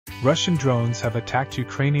Russian drones have attacked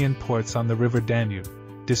Ukrainian ports on the River Danube,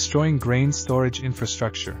 destroying grain storage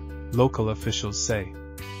infrastructure, local officials say.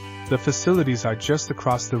 The facilities are just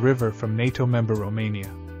across the river from NATO-member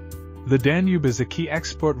Romania. The Danube is a key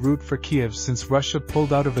export route for Kyiv since Russia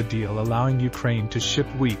pulled out of a deal allowing Ukraine to ship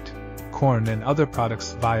wheat, corn and other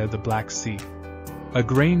products via the Black Sea. A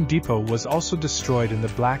grain depot was also destroyed in the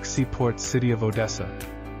Black Sea port city of Odesa,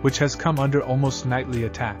 which has come under almost nightly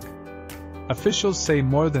attack. Officials say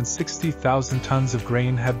more than 60,000 tons of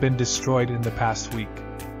grain have been destroyed in the past week.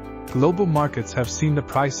 Global markets have seen the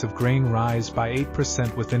price of grain rise by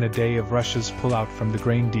 8% within a day of Russia's pullout from the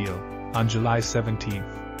grain deal, on July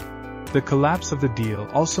 17th. The collapse of the deal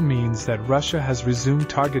also means that Russia has resumed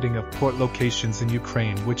targeting of port locations in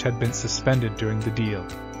Ukraine which had been suspended during the deal.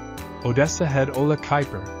 Odesa head Ola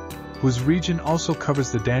Kuiper, whose region also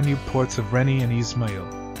covers the Danube ports of Reni and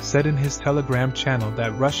Izmail, said in his Telegram channel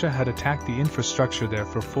that Russia had attacked the infrastructure there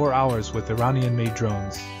for 4 hours with Iranian-made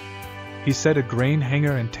drones. He said a grain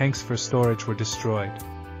hangar and tanks for storage were destroyed.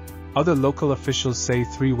 Other local officials say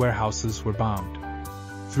 3 warehouses were bombed.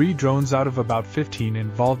 3 drones out of about 15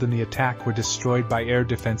 involved in the attack were destroyed by air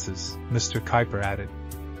defenses, Mr. Kuiper added.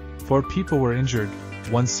 4 people were injured,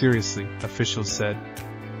 1 seriously, officials said.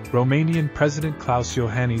 Romanian President Klaus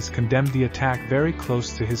Iohannis condemned the attack very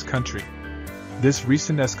close to his country. This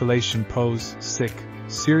recent escalation poses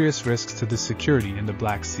serious risks to the security in the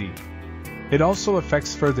Black Sea. It also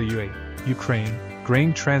affects further Ukraine,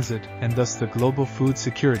 grain transit and thus the global food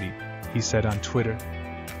security, he said on Twitter.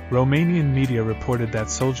 Romanian media reported that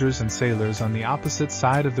soldiers and sailors on the opposite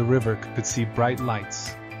side of the river could see bright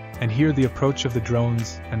lights and hear the approach of the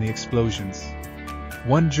drones and the explosions.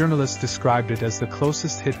 One journalist described it as the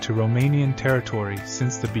closest hit to Romanian territory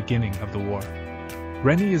since the beginning of the war.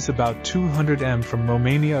 Reni is about 200 m from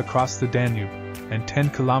Romania across the Danube, and 10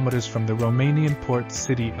 kilometers from the Romanian port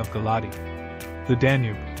city of Galati. The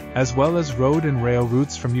Danube, as well as road and rail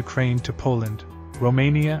routes from Ukraine to Poland,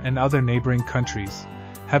 Romania and other neighboring countries,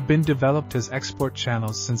 have been developed as export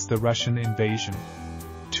channels since the Russian invasion.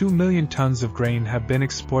 2 million tons of grain have been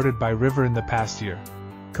exported by river in the past year,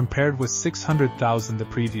 compared with 600,000 the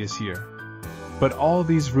previous year. But all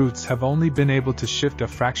these routes have only been able to shift a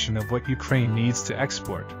fraction of what Ukraine needs to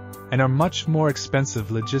export, and are much more expensive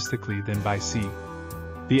logistically than by sea.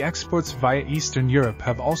 The exports via Eastern Europe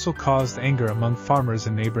have also caused anger among farmers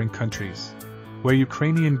in neighboring countries, where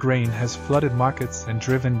Ukrainian grain has flooded markets and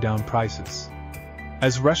driven down prices.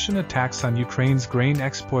 As Russian attacks on Ukraine's grain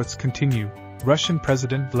exports continue, Russian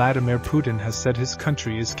President Vladimir Putin has said his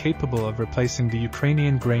country is capable of replacing the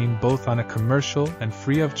Ukrainian grain both on a commercial and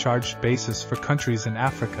free-of-charge basis for countries in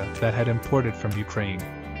Africa that had imported from Ukraine.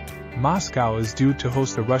 Moscow is due to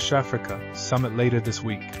host a Russia-Africa summit later this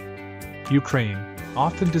week. Ukraine,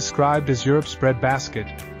 often described as Europe's breadbasket,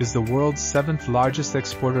 is the world's 7th largest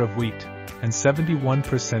exporter of wheat, and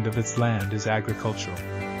 71% of its land is agricultural.